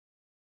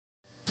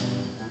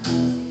Oh,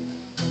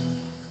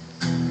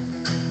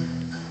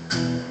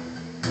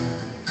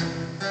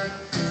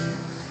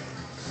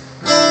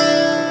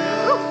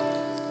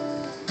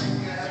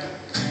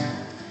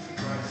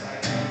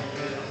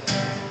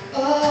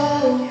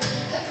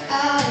 her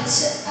eyes,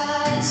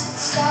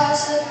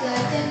 stars look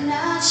like they're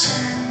not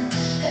shining.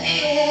 Her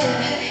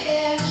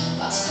hair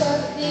walks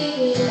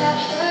perfectly without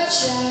her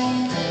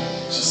trying.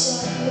 She's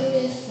so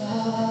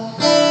beautiful,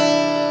 and I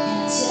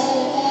tell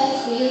her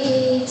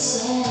every day.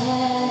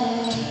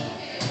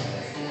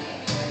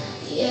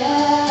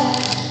 Yeah,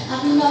 I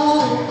know,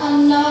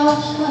 when I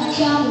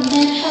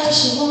compliment her,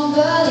 she won't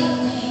believe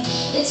me.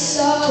 It's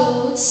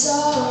so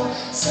sad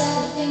to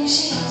think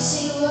she don't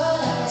see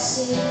what I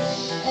see.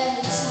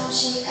 Every time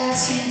she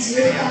asks me,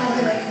 do I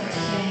look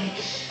okay?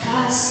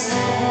 I say,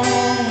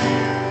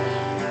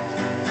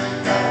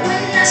 but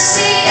when I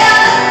see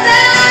her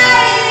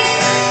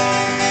face,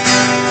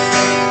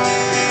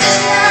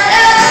 there's not a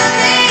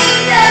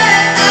thing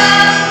that I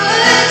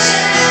would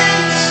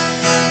change.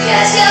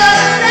 'Cause you're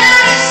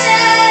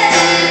amazing,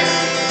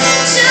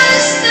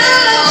 just the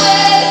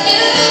way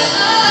you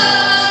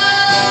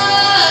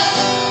are.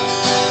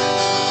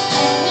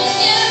 And when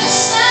you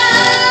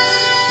smile,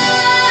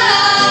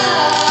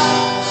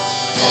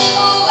 the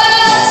whole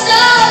world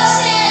stops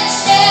and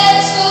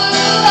stares for a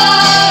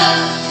while.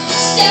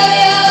 Still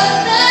you're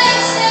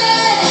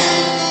amazing,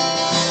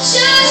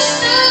 just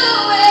the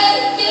way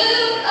you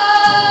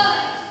are.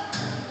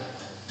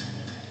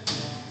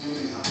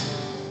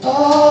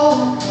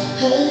 Oh,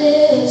 her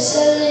lips,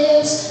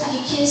 I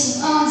could kiss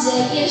them all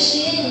day if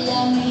she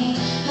let me.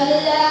 Her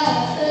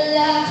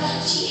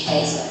laugh, she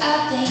hates but I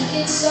think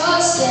it's so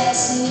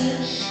sexy.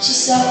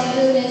 She's so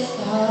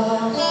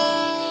beautiful,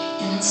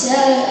 and I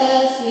tell her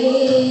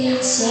every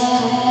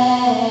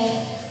day.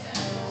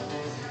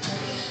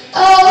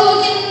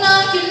 Oh, you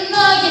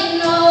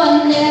know I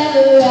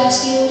never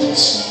ask you to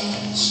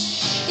change.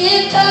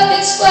 If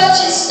perfect's what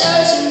you're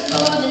searching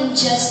for, then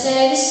just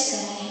stay the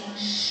same.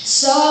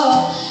 So,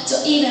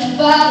 don't even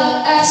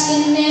bother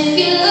asking if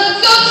you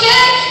look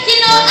okay. You